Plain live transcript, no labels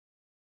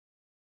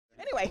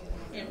Anyway,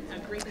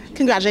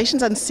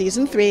 congratulations on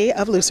season 3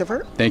 of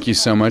Lucifer. Thank you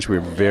so much. We're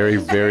very,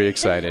 very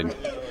excited.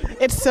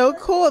 It's so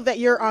cool that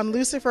you're on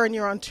Lucifer and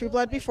you're on True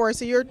Blood before,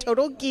 so you're a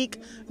total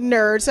geek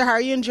nerd. So how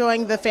are you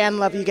enjoying the fan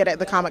love you get at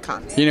the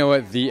Comic-Cons? You know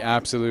what? The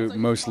absolute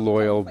most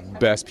loyal,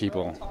 best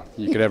people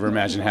you could ever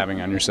imagine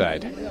having on your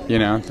side. You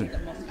know?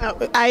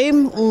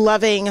 I'm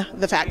loving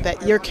the fact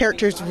that your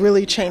character's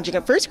really changing.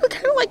 At first you were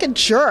kind of like a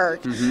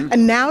jerk,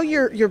 and now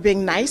you're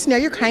being nice. Now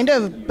you're kind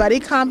of buddy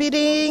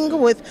comedy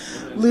with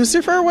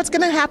Lucifer. What's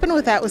going to happen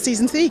with that with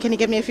season 3? Can you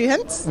give me a few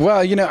hints?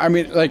 Well, you know, I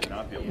mean, like,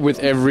 with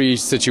every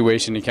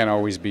situation, you can't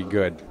always be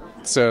good.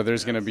 So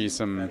there's going to be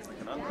some,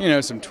 you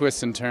know, some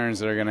twists and turns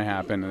that are going to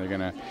happen. They're going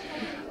to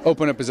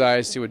open up his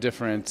eyes to a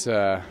different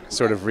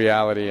sort of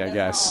reality, I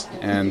guess.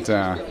 And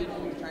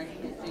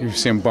you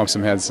see him bump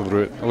some heads a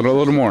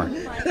little more.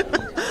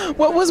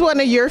 What was one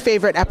of your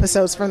favorite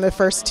episodes from the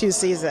first 2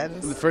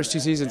 seasons? The first 2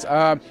 seasons?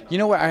 You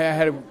know what? I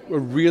had a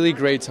really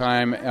great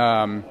time.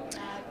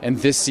 And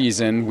this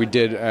season, we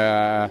did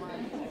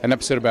an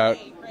episode about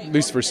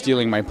Lucifer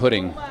stealing my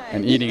pudding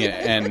and eating it.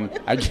 And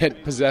I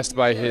get possessed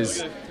by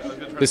this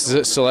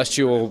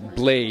celestial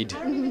blade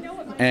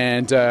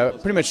and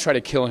pretty much try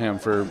to kill him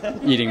for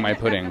eating my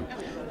pudding.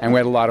 And we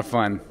had a lot of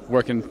fun,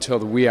 working until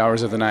the wee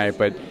hours of the night,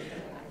 but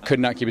could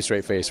not keep a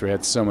straight face. We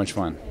had so much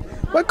fun.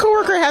 What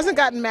coworker hasn't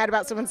gotten mad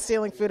about someone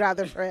stealing food out of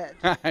their fridge?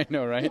 I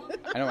know, right?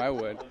 I know I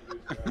would.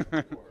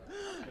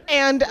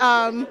 And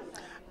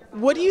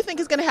what do you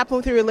think is going to happen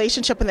with your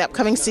relationship in the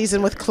upcoming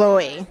season with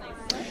Chloe?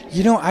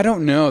 You know, I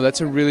don't know.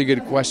 That's a really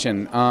good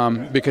question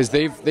because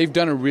they've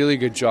done a really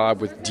good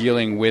job with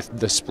dealing with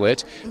the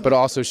split, but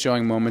also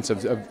showing moments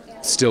of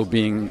still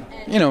being,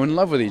 you know, in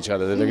love with each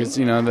other.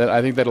 You know, that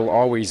I think that'll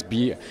always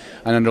be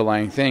an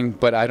underlying thing,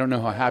 but I don't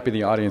know how happy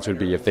the audience would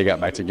be if they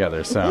got back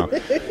together, so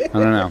I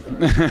don't know.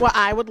 Well,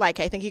 I would like.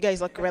 I think you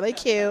guys look really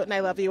cute, and I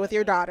love you with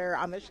your daughter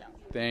on the show.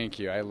 Thank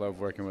you. I love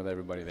working with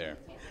everybody there.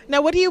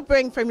 Now, what do you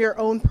bring from your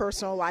own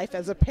personal life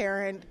as a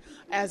parent,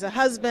 as a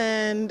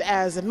husband,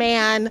 as a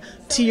man,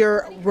 to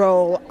your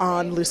role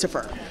on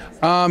Lucifer?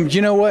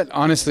 You know what?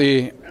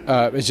 Honestly,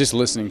 it's just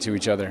listening to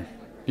each other.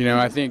 You know,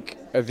 I think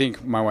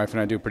my wife and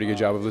I do a pretty good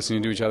job of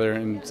listening to each other,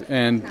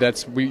 and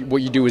that's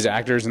what you do as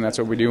actors, and that's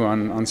what we do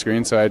on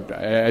screen. So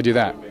I do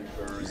that.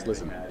 Just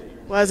listen.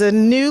 Well, as a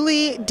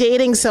newly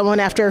dating someone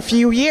after a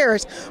few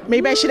years,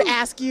 maybe I should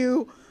ask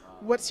you,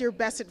 what's your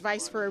best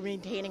advice for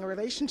maintaining a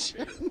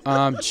relationship?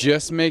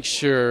 Just make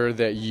sure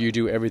that you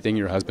do everything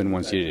your husband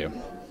wants you to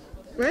do.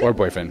 Right? Or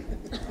boyfriend.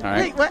 All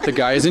right? Wait, what? The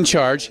guy is in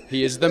charge.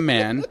 He is the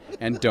man,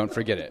 and don't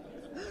forget it.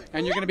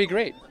 And you're going to be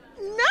great.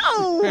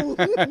 No,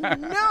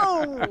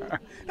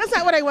 that's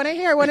not what I want to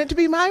hear. I want it to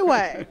be my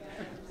way.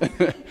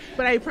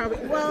 But I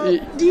probably, well,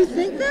 do you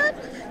think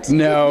that?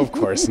 No, of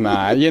course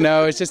not. You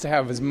know, it's just to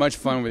have as much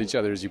fun with each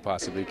other as you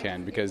possibly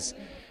can, because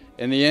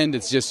in the end,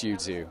 it's just you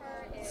two.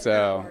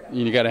 So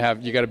you got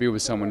to be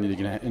with someone you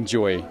can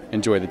enjoy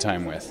the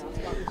time with.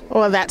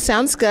 Well, that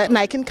sounds good, and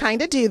I can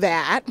kind of do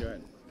that.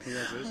 Good.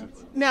 Congratulations.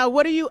 Now,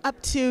 what are you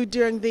up to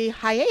during the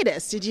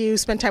hiatus? Did you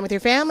spend time with your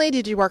family?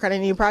 Did you work on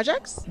any new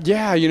projects?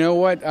 Yeah, you know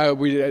what?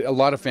 We did a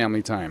lot of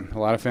family time.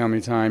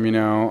 You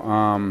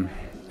know.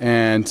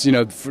 And, you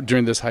know,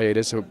 during this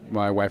hiatus,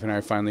 my wife and I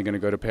are finally going to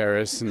go to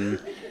Paris and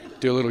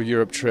do a little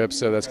Europe trip,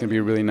 so that's going to be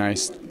really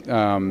nice.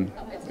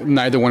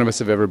 Neither one of us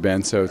have ever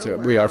been, so it'll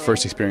be our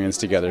first experience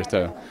together,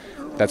 so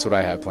that's what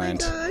I have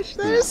planned. Oh my gosh,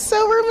 that is so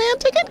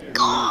romantic and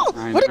cool.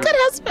 What a good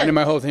husband. And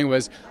my whole thing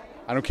was,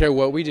 I don't care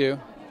what we do,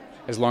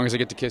 as long as I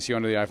get to kiss you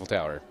under the Eiffel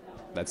Tower.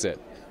 That's it.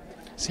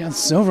 Sounds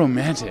so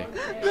romantic.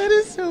 That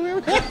is so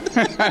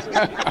romantic.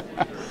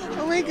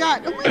 Oh my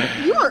God,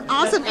 you are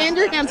awesome and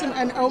you're handsome,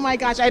 and oh my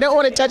gosh, I don't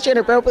want to touch you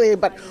inappropriately,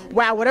 but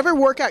wow, whatever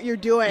workout you're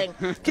doing,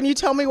 can you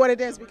tell me what it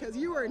is, because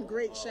you are in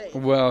great shape.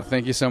 Well,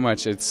 thank you so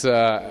much. It's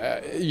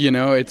you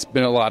know, it's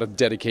been a lot of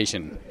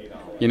dedication.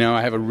 You know,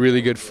 I have a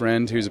really good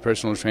friend who's a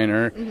personal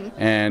trainer,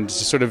 and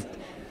just sort of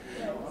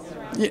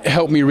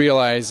helped me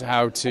realize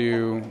how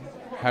to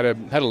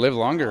live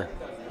longer.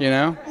 You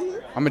know,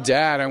 I'm a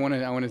dad. I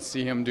want to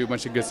see him do a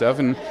bunch of good stuff,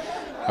 and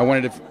I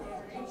wanted to,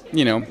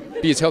 you know,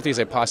 be as healthy as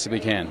I possibly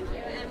can.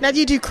 Now, do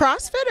you do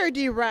CrossFit or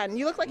do you run?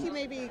 You look like you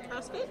may be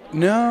CrossFit.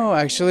 No,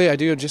 actually, I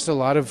do just a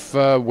lot of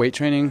weight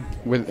training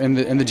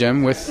in the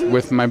gym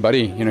with my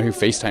buddy, you know, who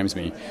FaceTimes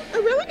me.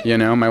 Oh, really? You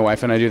know, my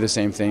wife and I do the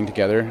same thing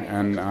together,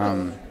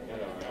 and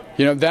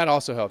you know, that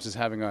also helps, is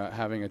having a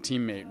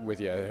teammate with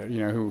you,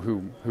 you know,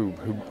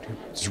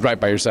 who's right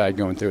by your side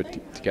going through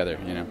it together,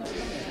 you know.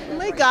 Oh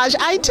my gosh,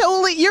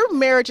 your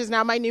marriage is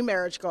now my new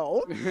marriage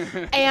goal.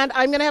 And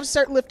I'm going to have to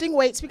start lifting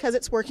weights because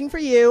it's working for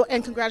you.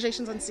 And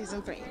congratulations on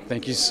season 3.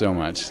 Thank you so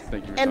much.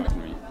 Thank you for talking to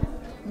me.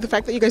 The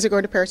fact that you guys are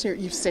going to Paris,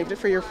 you've saved it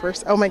for your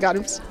first, oh my God,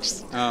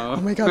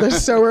 oh my God, they're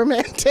so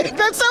romantic.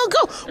 That's so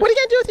cool. What are you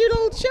going to do with your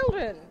little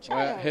children?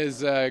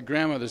 His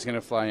grandmother's going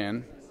to fly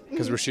in,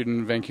 because we're shooting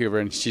in Vancouver,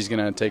 and she's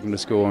going to take him to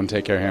school and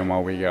take care of him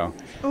while we go.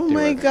 Oh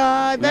my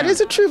God, that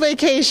is a true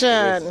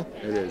vacation.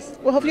 It is.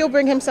 Well, hope you'll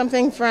bring him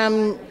something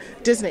from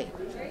Disney,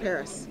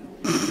 Paris.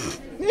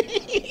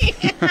 Maybe.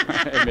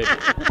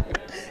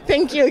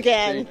 Thank you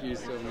again. Thank you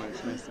so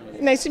much. Nice to meet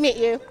you. Nice to meet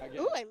you.